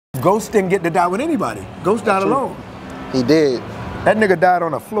Ghost didn't get to die with anybody. Ghost died alone. He did. That nigga died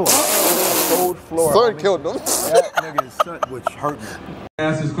on the floor. Cold floor. Son killed him. That nigga's son, which hurt me.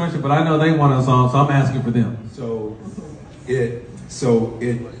 Ask this question, but I know they want a song, so I'm asking for them.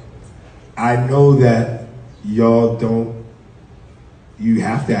 I know that y'all don't, you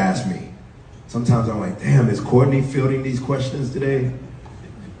have to ask me. Sometimes I'm like, damn, is Courtney fielding these questions today?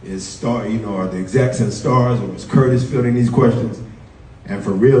 Is Star, are the execs and stars, or is Curtis fielding these questions? And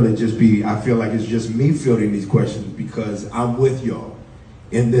for real, I feel like it's just me fielding these questions because I'm with y'all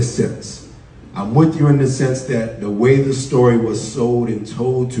in this sense. I'm with you in the sense that the way the story was sold and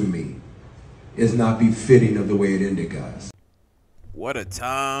told to me is not befitting of the way it ended, guys. What a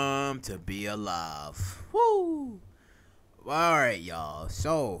time to be alive. Woo! Alright, y'all.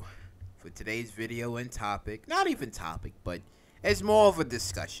 So, for today's video and topic, not even topic, but it's more of a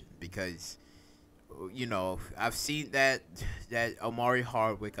discussion because, I've seen that Omari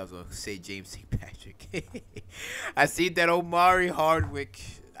Hardwick, I was going to say James St. Patrick. I seen that Omari Hardwick,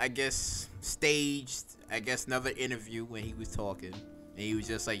 I guess, staged, another interview when he was talking. And he was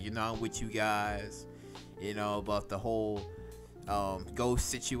just like, I'm with you guys, about the whole Ghost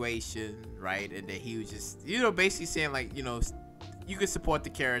situation, right? And then he was just, basically saying like, you can support the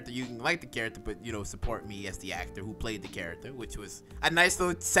character, you can like the character, but support me as the actor who played the character, which was a nice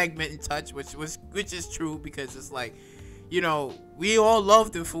little segment and touch, which is true because it's like, we all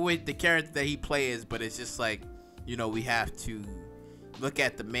loved him for the character that he plays, but it's just like, we have to look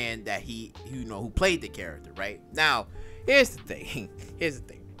at the man that who played the character, right? Now, here's the thing.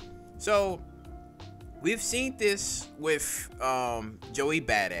 So we've seen this with Joey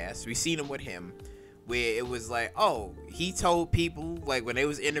Badass. We've seen him with him, where it was like, oh, he told people, like when they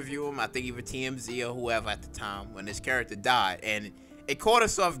was interviewing him, I think even TMZ or whoever at the time, when his character died, and it caught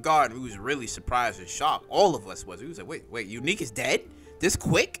us off guard, and we was really surprised and shocked. All of us was. We was like, wait, Unique is dead this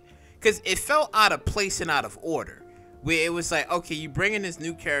quick? Because it felt out of place and out of order, where it was like, okay, you bring in this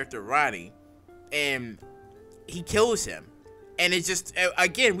new character, Ronnie, and he kills him, and it just,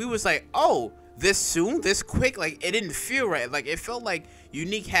 again, we was like, oh, this soon, this quick, like it didn't feel right. Like it felt like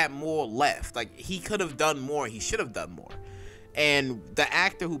Unique had more left. Like he could have done more. He should have done more. And the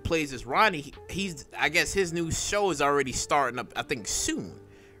actor who plays as Ronnie, I guess his new show is already starting up, I think soon,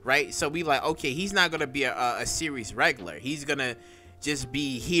 right? So we like, okay, he's not gonna be a series regular. He's gonna just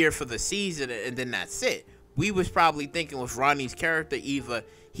be here for the season and then that's it. We was probably thinking with Ronnie's character, either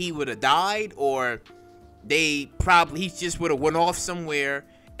he would have died or he just would have went off somewhere.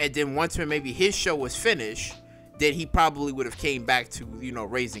 And then once when maybe his show was finished, then he probably would have came back to,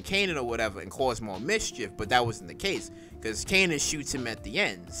 Raising Kanan or whatever and caused more mischief. But that wasn't the case because Kanan shoots him at the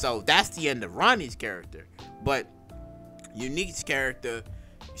end. So that's the end of Ronnie's character. But Unique's character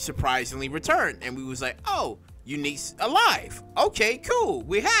surprisingly returned. And we was like, oh, Unique's alive. Okay, cool.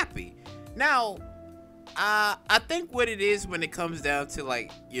 We're happy. Now, I think what it is when it comes down to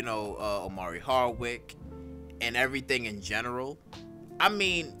like, Omari Hardwick and everything in general, I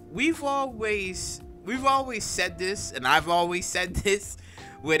mean, we've always said this, and I've always said this,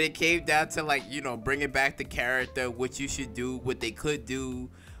 when it came down to like, bringing back the character, what you should do, what they could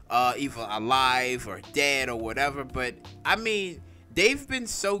do, either alive or dead or whatever. But I mean, they've been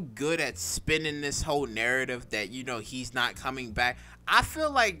so good at spinning this whole narrative that, he's not coming back. I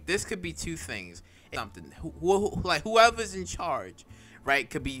feel like this could be two things. Something, like whoever's in charge, right,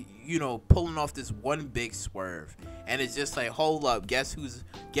 could be, pulling off this one big swerve, and it's just like, hold up, guess who's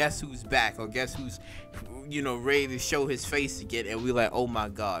back, or guess who's, ready to show his face again, and we like, oh my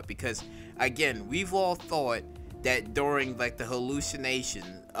god, because again, we've all thought that during like the hallucination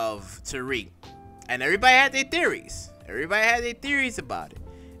of Tariq, and everybody had their theories about it,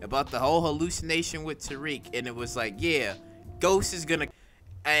 about the whole hallucination with Tariq, and it was like, yeah, Ghost is gonna,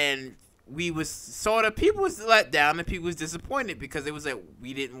 and we was sort of, people was let down and people was disappointed because it was like,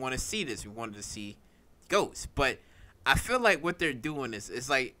 we didn't want to see this. We wanted to see Ghost. But I feel like what they're doing is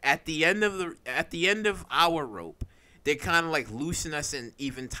like at the end of our rope, they kind of like loosen us in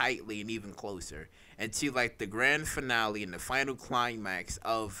even tightly and even closer until like the grand finale and the final climax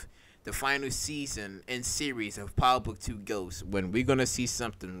of the final season and series of Power Book 2 Ghost, when we're gonna see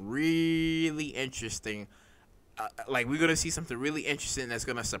something really interesting. Like we're gonna see something really interesting that's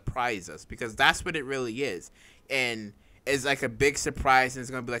gonna surprise us, because that's what it really is, and it's like a big surprise, and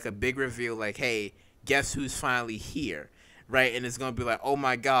it's gonna be like a big reveal, like, hey, guess who's finally here, right? And it's gonna be like, oh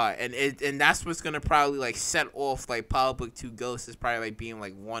my god, and that's what's gonna probably like set off like Power Book 2 Ghost is probably like being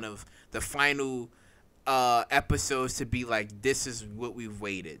like one of the final episodes to be like, this is what we've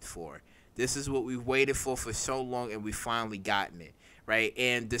waited for. This is what we've waited for so long, and we finally gotten it, right?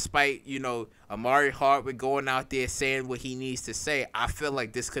 And despite, you know, Omari Hardwick going out there saying what he needs to say, I feel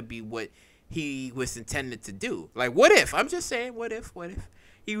like this could be what he was intended to do. Like, what if? I'm just saying, what if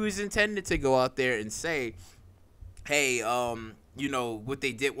he was intended to go out there and say, hey, you know, what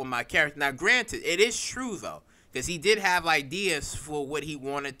they did with my character. Now, granted, it is true, though, because he did have ideas for what he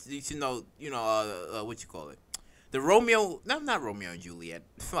wanted to, what you call it? The Romeo, no, not Romeo and Juliet.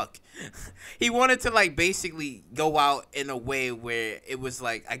 Fuck. He wanted to, like, basically go out in a way where it was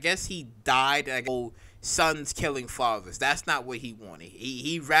like, I guess he died, like, oh, sons killing fathers. That's not what he wanted.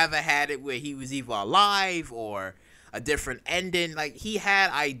 He rather had it where he was either alive or a different ending. Like, he had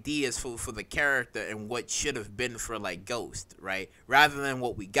ideas for the character and what should have been for, like, Ghost, right? Rather than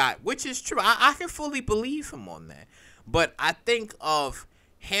what we got, which is true. I can fully believe him on that. But I think of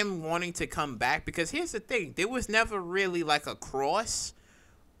him wanting to come back, because here's the thing, there was never really like a cross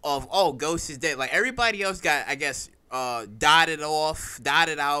of, oh, Ghost is dead. Like, everybody else got, I guess, dotted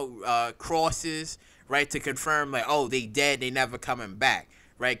out crosses, right, to confirm, like, oh, they dead, they never coming back,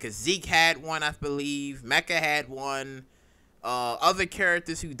 right? Because Zeke had one, I believe, Mecha had one, other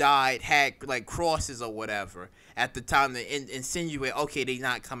characters who died had like crosses or whatever at the time to insinuate, okay, they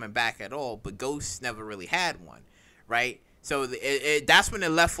not coming back at all. But Ghost never really had one, right? So that's when it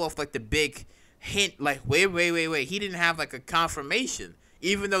left off like the big hint, like, wait, he didn't have like a confirmation,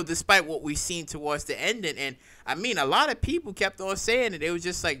 even though despite what we've seen towards the ending. And I mean, a lot of people kept on saying it. It was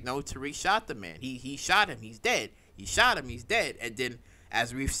just like, no, Tariq shot the man. He shot him. He's dead. He shot him. He's dead. And then,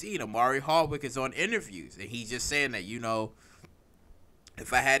 as we've seen, Omari Hardwick is on interviews, and he's just saying that, you know,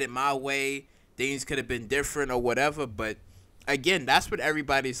 if I had it my way, things could have been different or whatever. But again, that's what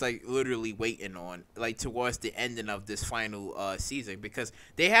everybody's like literally waiting on, like towards the ending of this final season, because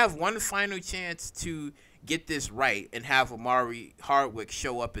they have one final chance to get this right and have Omari Hardwick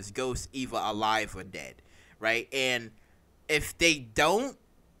show up as Ghost, either alive or dead, right? And if they don't,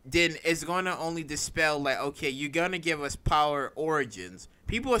 then it's gonna only dispel like, okay, you're gonna give us Power Origins.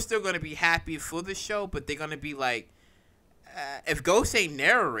 People are still gonna be happy for the show, but they're gonna be like, if Ghost ain't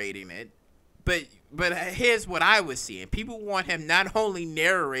narrating it. But here's what I was seeing. People want him not only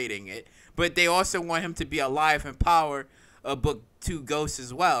narrating it, but they also want him to be alive in Power Book 2 Ghost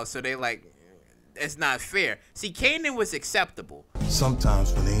as well. So they like, it's not fair. See, Kanan was acceptable.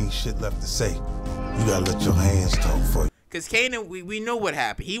 Sometimes when there ain't shit left to say, you gotta let your hands talk for you. Because Kanan, we know what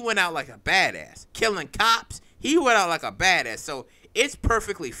happened. He went out like a badass. Killing cops, he went out like a badass. So it's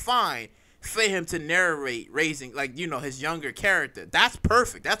perfectly fine for him to narrate raising, like, you know, his younger character. That's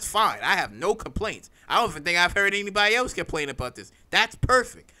perfect. That's fine. I have no complaints. I don't even think I've heard anybody else complain about this. That's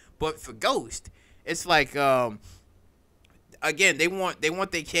perfect. But for Ghost, it's like, again, they want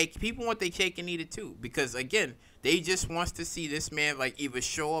their cake. People want their cake and eat it too, because again, they just wants to see this man like either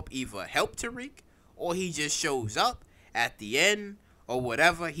show up, either help Tariq, or he just shows up at the end or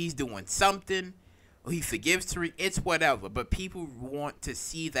whatever. He's doing something. He forgives Tariq, it's whatever, but people want to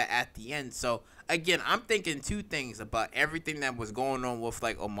see that at the end. So again, I'm thinking two things about everything that was going on with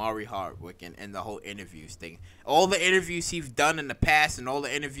like Omari Hardwick and the whole interviews thing. All the interviews he's done in the past and all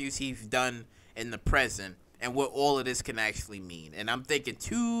the interviews he's done in the present, and what all of this can actually mean. And I'm thinking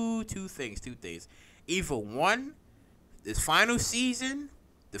two things. Either one, this final season,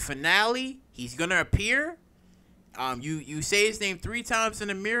 the finale, he's gonna appear. You say his name 3 times in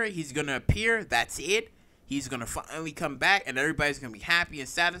the mirror, he's gonna appear. That's it. He's gonna finally come back, and everybody's gonna be happy and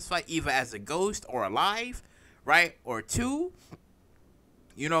satisfied, either as a ghost or alive, right? Or 2,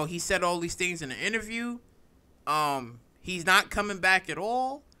 you know, he said all these things in an interview. He's not coming back at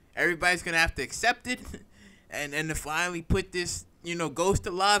all. Everybody's gonna have to accept it, and to finally put this, you know, Ghost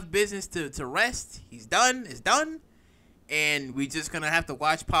Alive business to rest. He's done. It's done. And we just gonna have to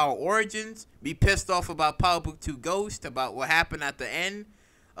watch Power Origins, be pissed off about Power Book 2 Ghost, about what happened at the end.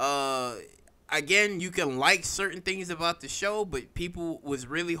 Again, you can like certain things about the show, but people was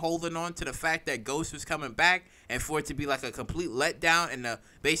really holding on to the fact that Ghost was coming back, and for it to be like a complete letdown and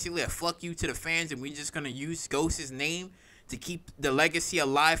basically a fuck you to the fans, and we're just gonna use Ghost's name to keep the legacy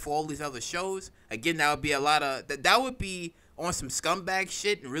alive for all these other shows. Again, that would be a lot of that would be on some scumbag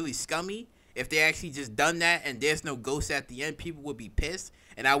shit and really scummy. If they actually just done that and there's no Ghost at the end, people would be pissed.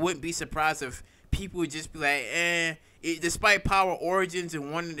 And I wouldn't be surprised if people would just be like, despite Power Origins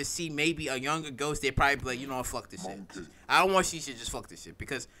and wanting to see maybe a younger Ghost, they'd probably be like, you know what, fuck this shit. I don't want you to just fuck this shit.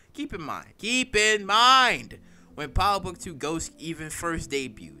 Because keep in mind, when Power Book 2 Ghost even first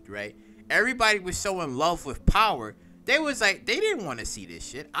debuted, right? Everybody was so in love with Power, they was like, they didn't want to see this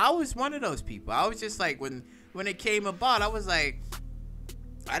shit. I was one of those people. I was just like, when it came about, I was like,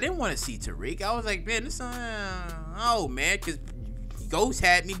 I didn't want to see Tariq. I was like, man, this oh man, because Ghost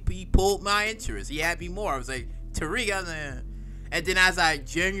had me, he pulled my interest. He had me more. I was like, Tariq, And then as I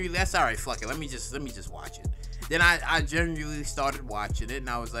genuinely, that's all right, fuck it, let me just watch it. Then I genuinely started watching it, and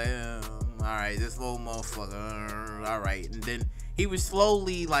I was like, all right, this little motherfucker, all right. And then he was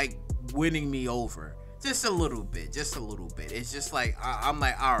slowly like winning me over, just a little bit. It's just like I'm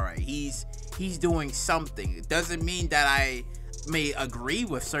like, all right, he's doing something. It doesn't mean that I may agree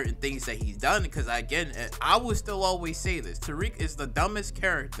with certain things that he's done, because again, I will still always say this: Tariq is the dumbest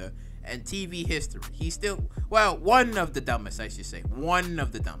character in TV history. He's still, well, one of the dumbest, I should say, one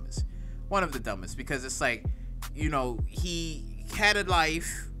of the dumbest, because it's like, you know, he had a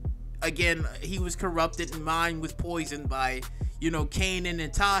life. Again, he was corrupted, and mine was poisoned by, you know, Kane and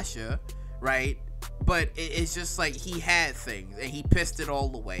Natasha, right? But it's just like he had things, and he pissed it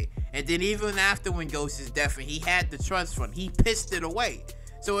all away. And then even after when Ghost is deaf and he had the trust fund, he pissed it away.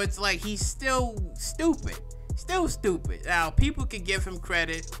 So it's like he's still stupid. Now, people can give him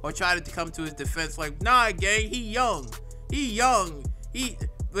credit or try to come to his defense like, nah, gang, he young.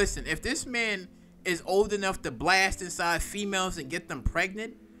 Listen, if this man is old enough to blast inside females and get them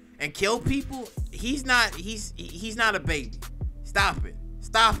pregnant and kill people, he's not a baby. Stop it.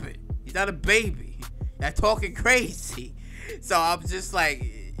 He's not a baby. You're talking crazy. So I'm just like,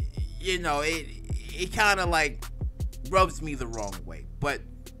 you know, it kind of like rubs me the wrong way. But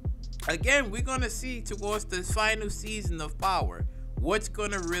again, we're gonna see towards the final season of Power what's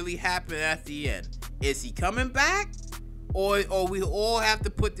gonna really happen at the end. Is he coming back, or we all have to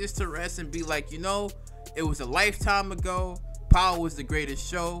put this to rest and be like, you know, it was a lifetime ago. Power was the greatest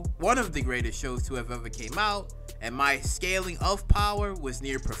show, one of the greatest shows to have ever came out, and my scaling of Power was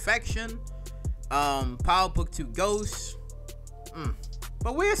near perfection. Power Book 2 Ghosts,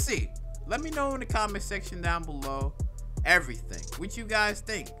 but we'll see. Let me know in the comment section down below everything. What you guys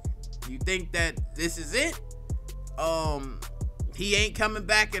think? You think that this is it? He ain't coming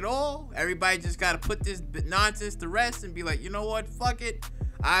back at all? Everybody just gotta put this nonsense to rest and be like, you know what, fuck it.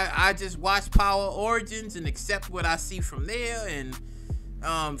 I just watch Power Origins and accept what I see from there,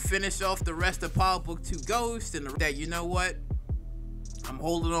 and finish off the rest of Power Book 2 Ghost, and that, you know what, I'm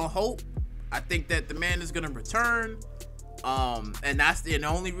holding on hope. I think that the man is gonna return, and that's the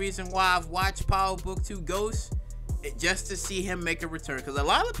only reason why I've watched Power Book 2 Ghost, just to see him make a return. Because a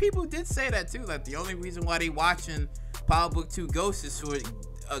lot of people did say that too, that the only reason why they watching Power Book 2 Ghost is for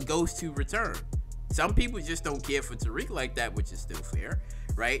a Ghost to return. Some people just don't care for Tariq like that, which is still fair,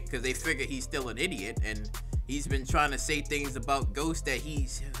 right? Because they figure he's still an idiot, and he's been trying to say things about Ghost that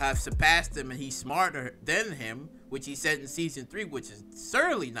he's have surpassed him and he's smarter than him, which he said in season 3, which is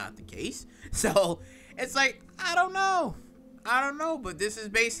certainly not the case. So it's like, I don't know, but this is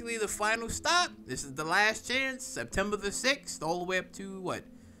basically the final stop. This is the last chance, September the 6th, all the way up to what?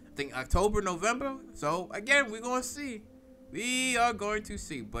 I think October, November. So again, we're going to see. We are going to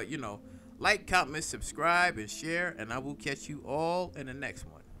see. But, you know, like, comment, subscribe, and share, and I will catch you all in the next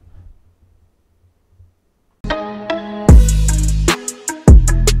one.